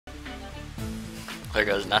There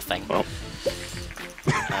goes nothing. Well,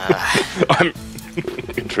 I'm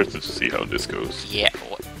interested to see how this goes. Yeah.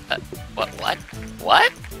 What? What?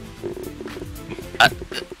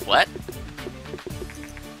 What?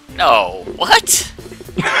 No. What?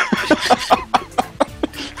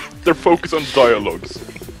 They're focused on dialogues.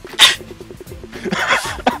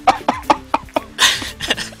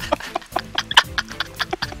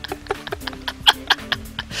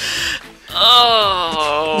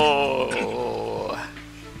 Oh.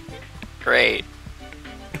 Great.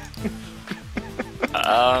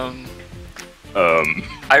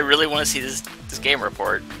 I really want to see this game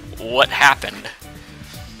report. What happened?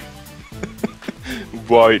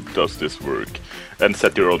 Why does this work? And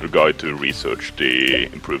set your other guy to research the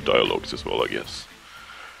improved dialogues as well, I guess.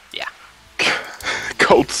 Yeah.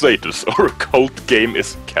 Cult status or cult game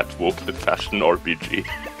is Catwalk the Fashion RPG.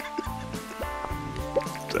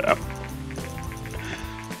 Damn.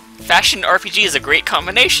 Fashion RPG is a great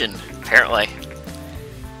combination, apparently.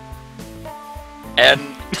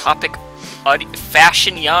 And topic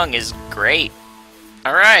fashion young is great.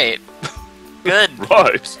 Alright. Good.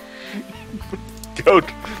 Right. Good.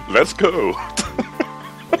 Let's go.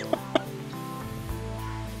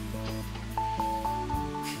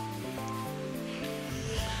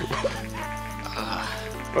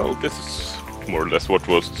 Well, this is more or less what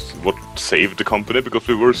saved the company, because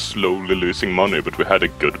we were slowly losing money, but we had a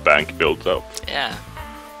good bank built up. Yeah.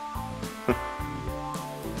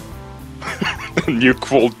 New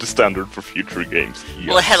quality standard for future games. Yes.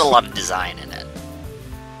 Well, it had a lot of design in it.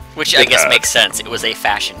 Which I guess makes sense. It was a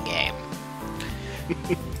fashion game.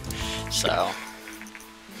 So.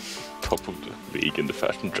 Top of the league in the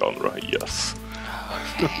fashion genre, yes.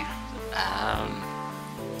 Okay.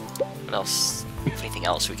 What else? Anything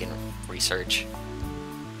else we can research?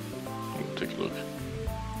 Take a look.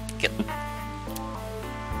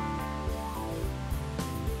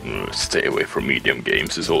 Stay away from medium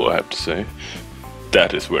games is all I have to say.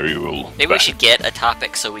 That is where you will... Maybe we should get a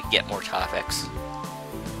topic so we can get more topics.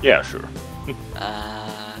 Yeah, sure.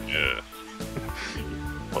 Yeah.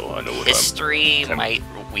 Oh, I know what History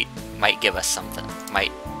might give us something.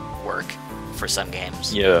 Might work for some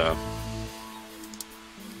games. Yeah.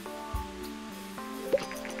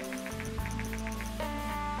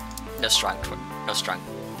 No strong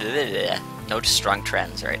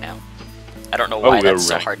trends right now. I don't know why that's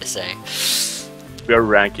so hard to say. We are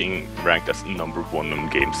ranked as #1 on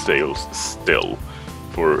game sales still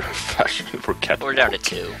for fashion for cat. We're down to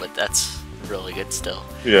 2, but that's really good still.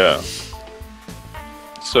 Yeah.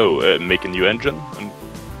 So make a new engine, and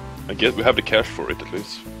I guess we have the cash for it at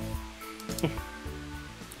least.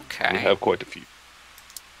 Okay. We have quite a few.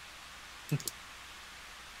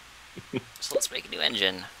 So let's make a new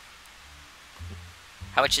engine.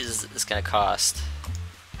 How much is this gonna cost?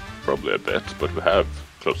 Probably a bit, but we have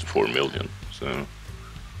close to 4 million, so...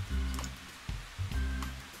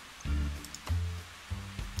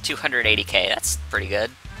 280k, that's pretty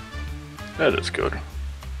good. That is good.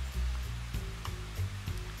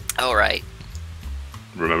 Alright.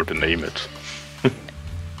 Remember to name it.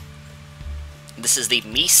 This is the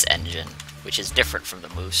Meese engine, which is different from the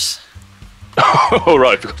Moose.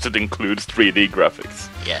 Alright, because it includes 3D graphics.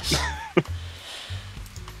 Yes.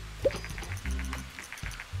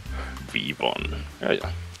 V1.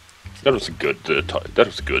 Yeah. That was a good. That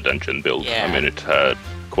was a good engine build. Yeah. I mean, it had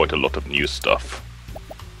quite a lot of new stuff.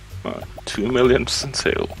 2 million in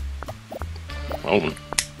sale. Oh.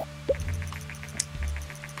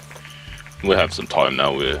 We have some time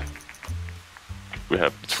now. We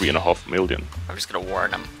have 3.5 million. I'm just gonna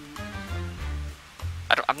warn them.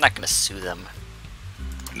 I'm not gonna sue them.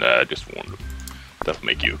 Nah, I just warned them. That'll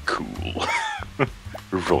make you cool.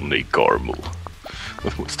 Ronnie Garmel.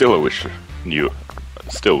 Still, I wish I knew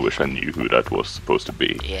who that was supposed to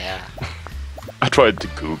be. Yeah. I tried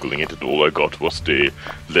googling it, and all I got was the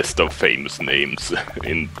list of famous names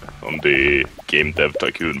on the Game Dev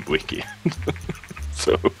Tycoon wiki.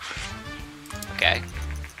 So. Okay.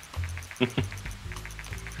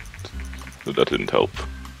 So that didn't help.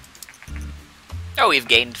 Oh, we've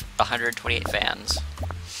gained 128 fans.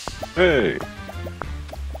 Hey.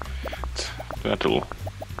 That'll.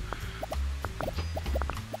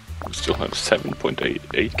 We still have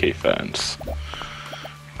 7.8k fans.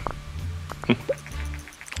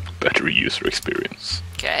 Better user experience.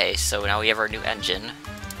 Okay, so now we have our new engine.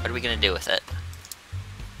 What are we gonna do with it?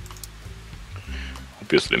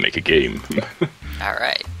 Obviously make a game.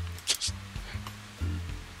 Alright.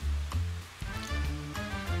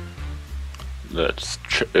 Let's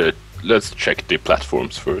check the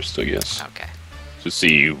platforms first, I guess. Okay. To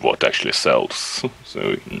see what actually sells.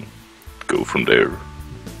 So we can go from there.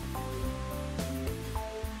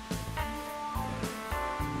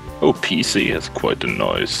 Oh, PC has quite a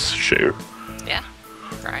nice share. Yeah,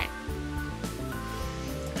 right.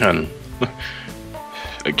 And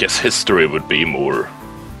I guess history would be more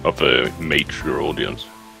of a major audience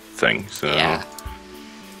thing. So Yeah.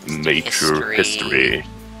 major history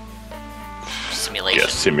Simulation.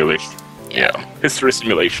 Yes, simulation. Yeah. Yeah, history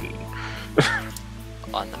simulation.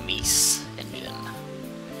 On the Mies engine.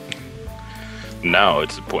 Now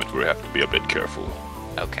it's a point where you have to be a bit careful.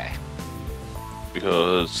 Okay.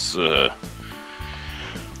 Because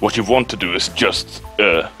what you want to do is just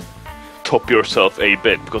top yourself a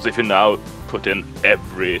bit, because if you now put in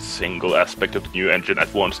every single aspect of the new engine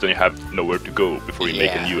at once, then you have nowhere to go before you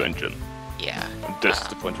make a new engine. Yeah. And that's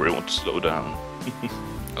the point where you want to slow down.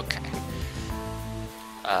 Okay.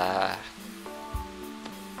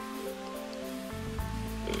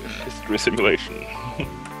 History simulation.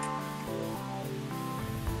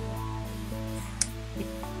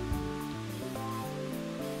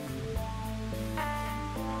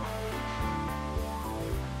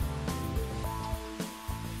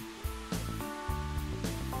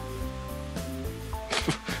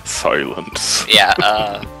 Silence. Yeah,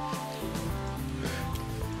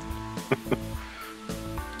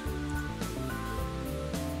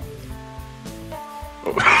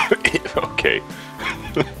 Okay.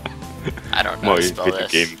 I don't know how My to spell video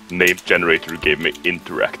this. game name generator gave me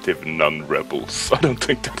interactive non-rebels. I don't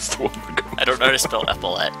think that's the one to go. I don't know how to spell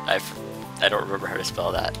epaulette. I don't remember how to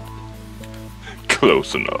spell that.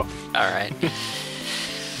 Close enough. Alright.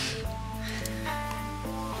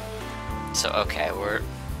 So, okay, what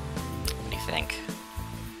do you think?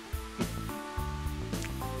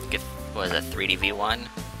 Get, what is it, 3DV1?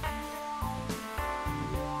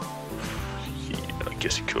 Yeah, I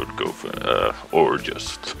guess you could go for, or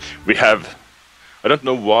just... We have... I don't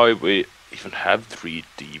know why we even have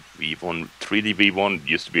 3D V1. 3D V1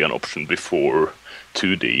 used to be an option before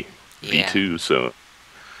 2D V2, so...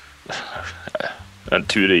 And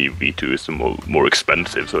 2D V2 is the more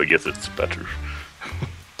expensive, so I guess it's better.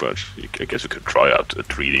 But I guess we could try out a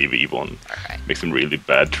 3D V1. Alright. Make some really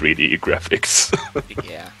bad 3D graphics.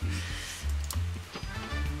 Yeah.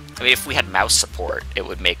 I mean, if we had mouse support, it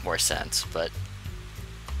would make more sense, but...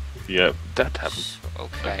 Yeah, that happens.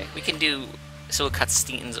 Okay. We can do... So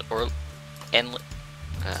cutscenes or...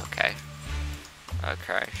 Okay.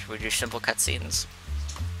 Okay. Should we do simple cutscenes?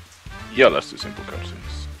 Yeah, let's do simple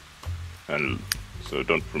cutscenes. And so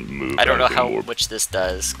don't remove. I don't know anything how more. much this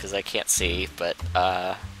does, because I can't see, but,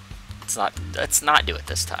 let's not do it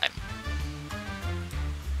this time.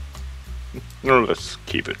 No, let's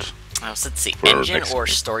keep it. Oh, so let's see. For our Engine next or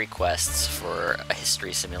game. story quests for a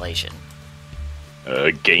history simulation?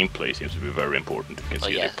 Gameplay seems to be very important. You can Oh,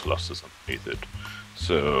 see yeah. the pluses underneath it.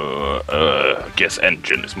 So I guess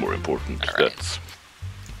engine is more important. All right. That's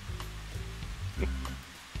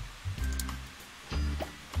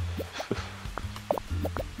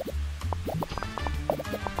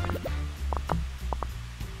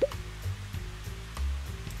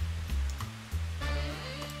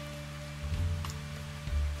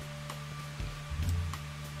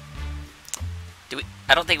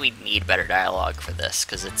I don't think we need better dialogue for this,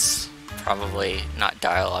 because it's probably not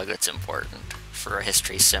dialogue that's important for a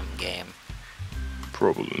history sim game.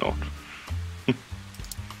 probably not.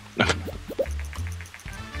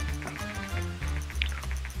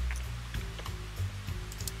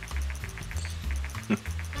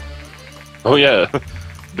 Oh yeah,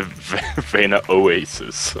 the Vena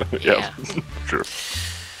Oasis. Yeah. Sure.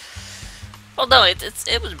 Well, no, it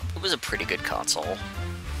was a pretty good console.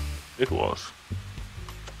 It was.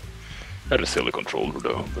 Had a silly controller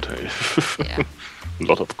though, but hey, Yeah. a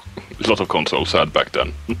lot of consoles had back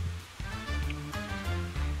then.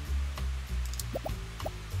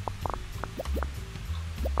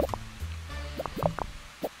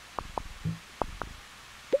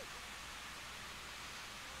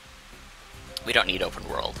 We don't need open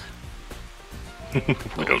world.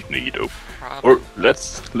 We don't need open. Prob- Or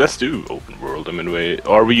let's do open world. I mean,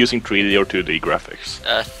 are we using 3D or 2D graphics?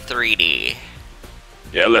 3D.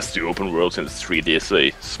 Yeah, let's do open world since 3D is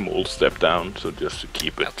a small step down. So just to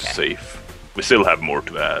keep it Okay. safe, we still have more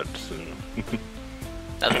to add. So.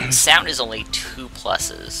 The sound is only 2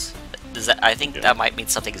 pluses. Does that? I think Yeah. that might mean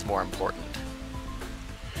something is more important.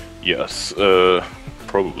 Yes,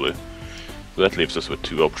 probably. So that leaves us with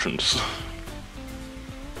 2 options.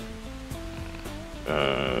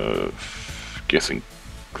 Guessing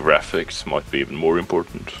graphics might be even more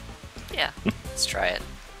important. Yeah, let's try it.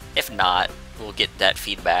 If not, we'll get that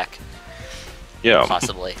feedback, Yeah.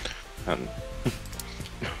 possibly. And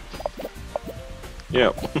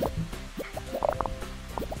yeah.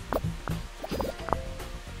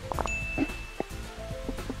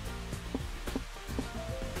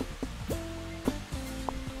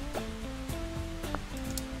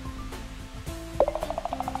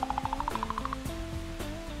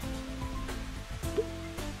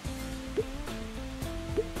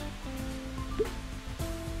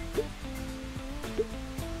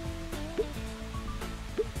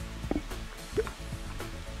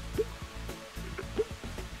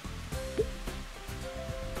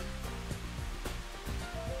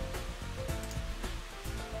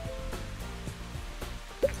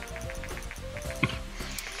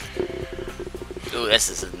 Ooh, this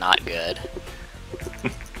is not good.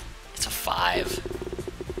 It's a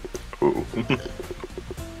 5. Ooh.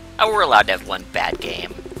 Oh, we're allowed to have one bad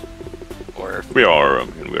game. Or We are, I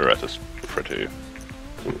mean, we're at a pretty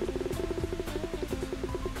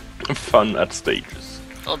fun at stages.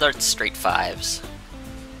 well, they're straight 5s.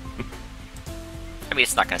 I mean,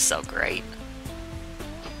 it's not gonna sell great.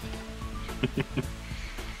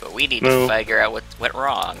 But we need to figure out what went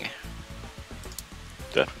wrong.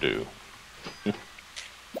 That do.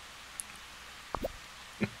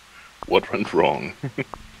 What went wrong?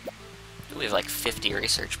 We have like 50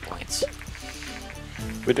 research points.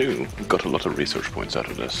 We do. We got a lot of research points out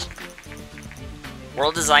of this.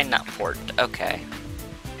 World design not important. Okay.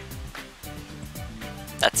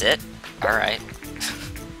 That's it? Alright.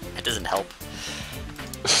 That doesn't help.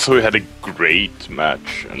 So we had a great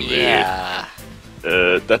match, and Yeah.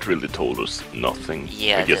 that really told us nothing.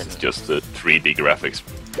 Yeah, I guess it's just the 3D graphics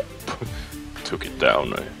took it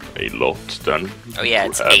down a lot then. Oh yeah,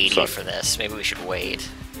 it's perhaps 80 for this. Maybe we should wait.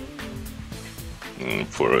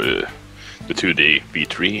 For the 2D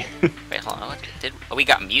V3. Wait, hold on. What did we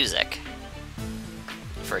got music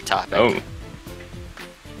for a topic? Oh.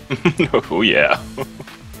 Oh yeah.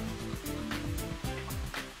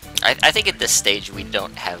 I think at this stage we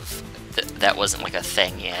don't have that wasn't like a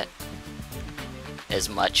thing yet as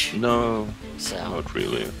much. No, So not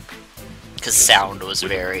really. because sound was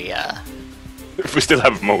very We still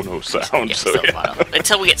have mono sound, yeah, so still yeah. mono.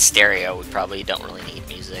 Until we get stereo, we probably don't really need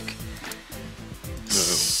music. No.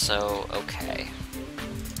 So okay.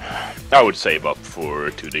 I would save up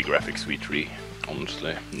for 2D graphics V3,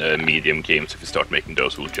 honestly. Medium games, if you start making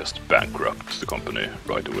those, will just bankrupt the company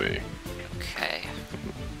right away. Okay.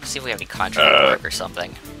 See if we have any contract work or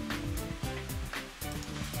something.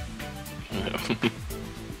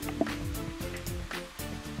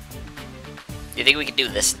 You think we could do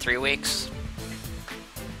this in 3 weeks?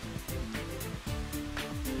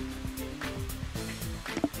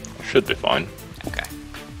 Should be fine. Okay.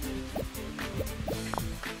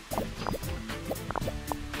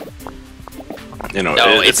 You know,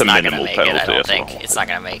 No, it's a not minimal gonna make it, penalty I don't as think. well. It's not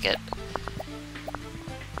gonna make it.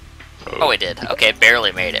 Oh, it did. Okay, it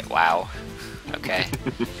barely made it. Wow. Okay.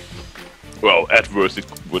 Well, at worst it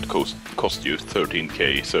would cost you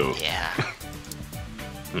 13k, so... Yeah.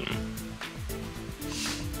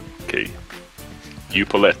 Okay.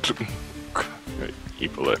 Epaulette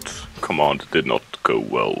command did not go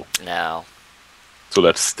well. No. So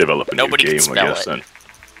let's develop a Nobody new can game, spell I guess, it.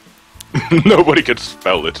 then. Nobody can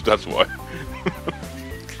spell it, that's why.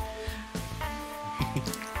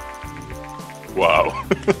 Wow.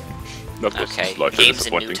 That was Okay. slightly Games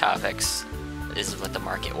and new disappointing. topics. This is what the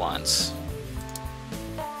market wants.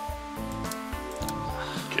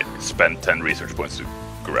 Okay, spend 10 research points to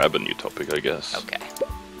grab a new topic, I guess. Okay.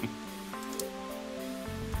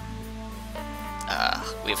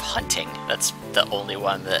 We have hunting. That's the only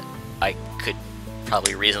one that I could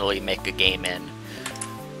probably reasonably make a game in.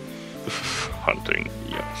 Hunting,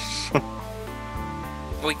 yes.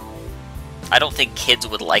 I don't think kids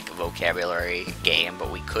would like a vocabulary game,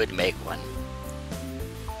 but we could make one.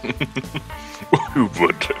 Who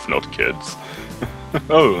would, if not kids?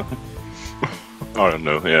 Oh. I don't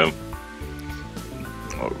know, yeah.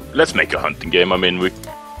 Well, let's make a hunting game. I mean,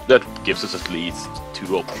 that gives us at least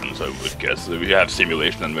 2 options, I would guess. We have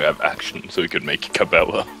simulation and we have action, so we could make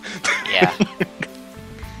Cabela. Yeah.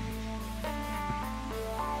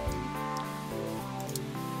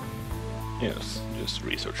 Yes, just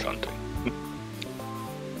research hunting.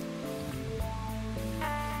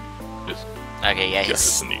 Just Okay, yeah,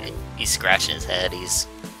 guess it's new. he's scratching his head. He's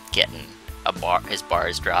getting a bar. His bar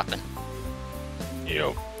is dropping.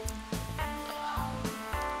 Yo.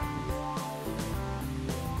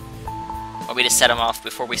 Want me to set him off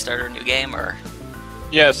before we start our new game, or?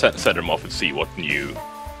 Yeah, set them off and see what new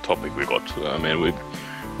topic we got. I mean,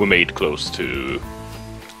 we made close to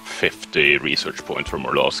 50 research points from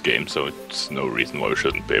our last game, so it's no reason why we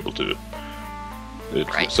shouldn't be able to do it.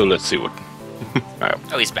 Right. So let's see what...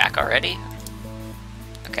 Oh, he's back already?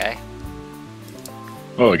 Okay.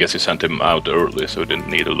 Oh, I guess you sent him out early, so he didn't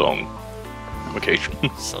need a long vacation.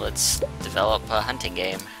 So let's develop a hunting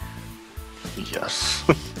game. Yes.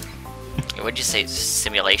 What'd you say?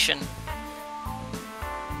 Simulation?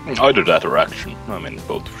 Either that or action. I mean,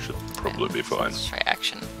 both should probably be fine. Let's try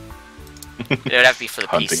action. It would have to be for the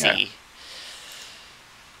Hunting, PC.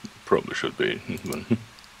 Probably should be.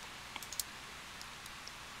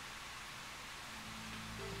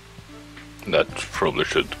 That probably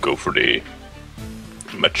should go for the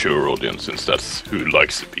mature audience, since that's who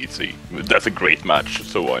likes the PC. That's a great match,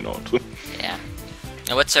 so why not? Yeah.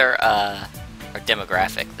 And what's our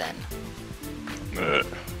demographic then?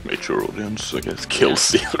 Mature audience, I guess. Kill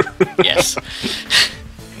Stealer. Yes.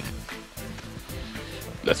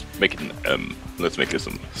 Let's make it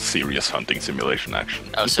some serious hunting simulation action.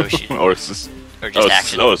 Oh, so she... or it's just, or just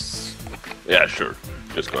action. Yeah, sure.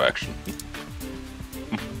 Just go action.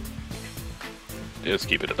 Just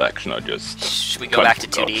keep it at action. Should we go back to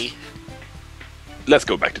 2D? Let's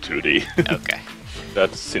go back to 2D. Okay.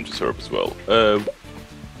 That seems to serve as well.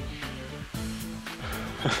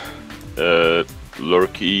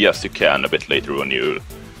 Lurk, yes, you can a bit later when you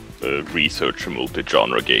research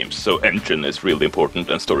multi-genre games. So engine is really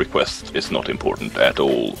important, and story quest is not important at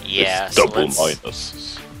all. Yeah, it's so double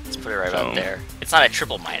minus. Let's put it right up there. It's not a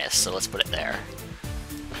triple minus, so let's put it there.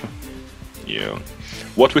 Yeah.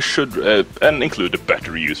 What we should and include a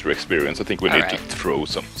better user experience. I think we need to throw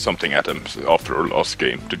something at them after our last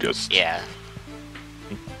game to just. Yeah.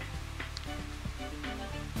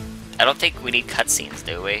 I don't think we need cutscenes,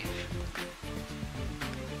 do we?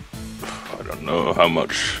 I don't know how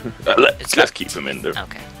much. Let's keep them in there.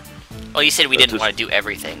 Okay. Well, you said we didn't want to do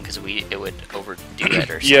everything because it would overdo it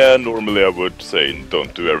or something. Yeah, normally I would say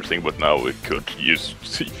don't do everything, but now we could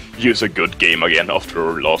use a good game again after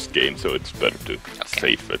our last game, so it's better to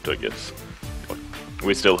save it, I guess. But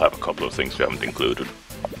we still have a couple of things we haven't included.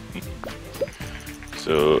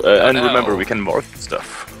 So and remember, we can mark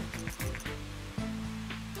stuff.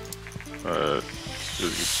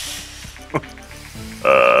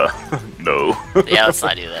 No. Yeah, let's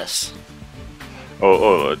not do this.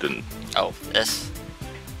 Oh, I didn't. Oh, this?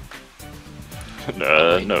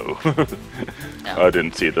 No. No. I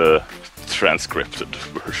didn't see the transcripted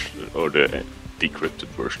version or the decrypted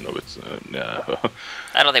version of it. No.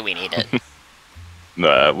 I don't think we need it.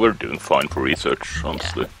 Nah, we're doing fine for research,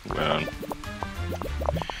 honestly. Yeah.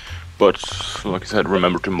 But like I said,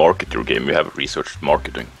 remember to market your game. We have researched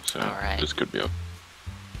marketing, so this could be a.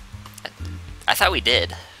 I thought we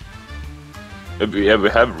did. Yeah, we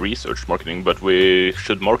have research marketing, but we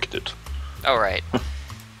should market it. Oh, right.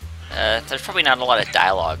 There's probably not a lot of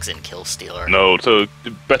dialogues in Kill Stealer. No, so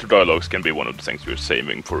better dialogues can be one of the things we're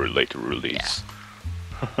saving for a later release.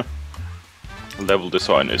 Yeah. Level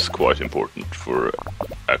design is quite important for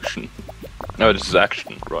action. No, this is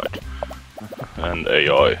action, right. And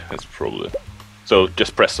AI is probably... So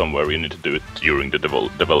just press somewhere, you need to do it during the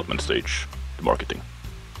development stage, the marketing.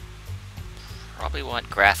 Probably want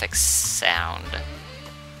graphics, sound,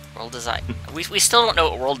 world design. We still don't know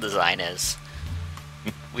what world design is.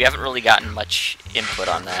 We haven't really gotten much input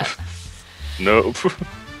on that. Nope. So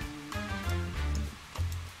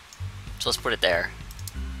let's put it there.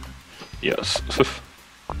 Yes.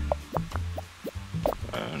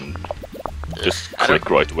 And just click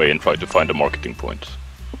right away and try to find a marketing point.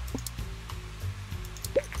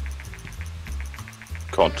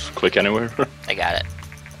 Can't click anywhere? I got it.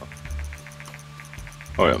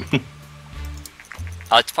 Oh yeah.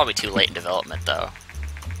 Oh, it's probably too late in development, though.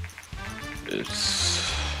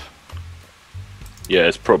 Yeah,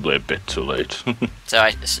 it's probably a bit too late. So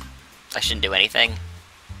I shouldn't do anything?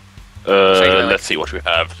 Let's see what we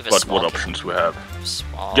have. What options we have.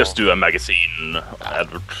 Small. Just do a magazine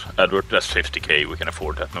advert. That's 50k. We can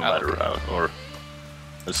afford that no matter how. Or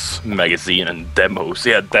this magazine and demos.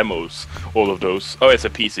 Yeah, demos. All of those. Oh, it's a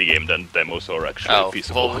PC game. Then demos are actually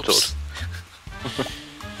feasible.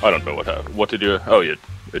 I don't know what did you... Oh, yeah,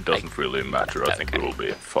 it doesn't really matter. I think we will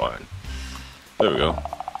be fine. There we go.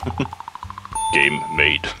 Game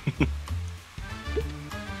made.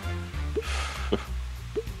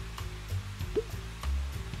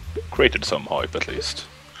 Created some hype, at least.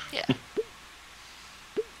 Yeah.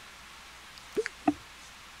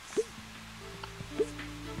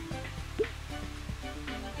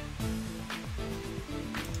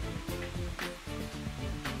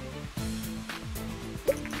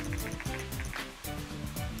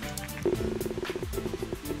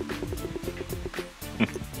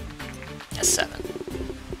 A 7.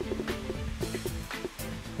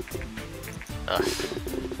 Ugh.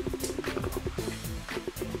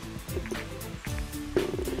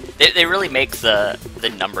 They really make the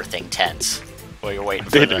number thing tense while you're waiting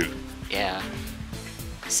for They do. Yeah.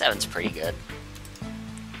 7's pretty good.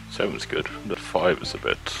 7's good. The 5 is a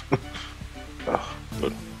bit...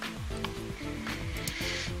 but...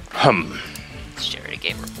 Let's generate a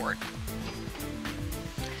game report.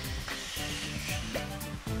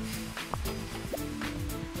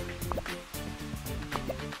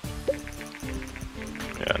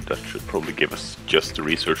 Yeah, that should probably give us just the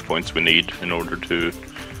research points we need in order to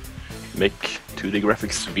make 2D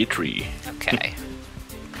graphics V3. Okay.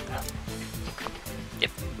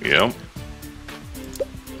 Yep. Yeah.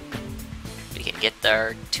 We can get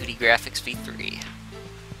our 2D graphics V3.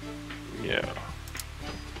 Yeah.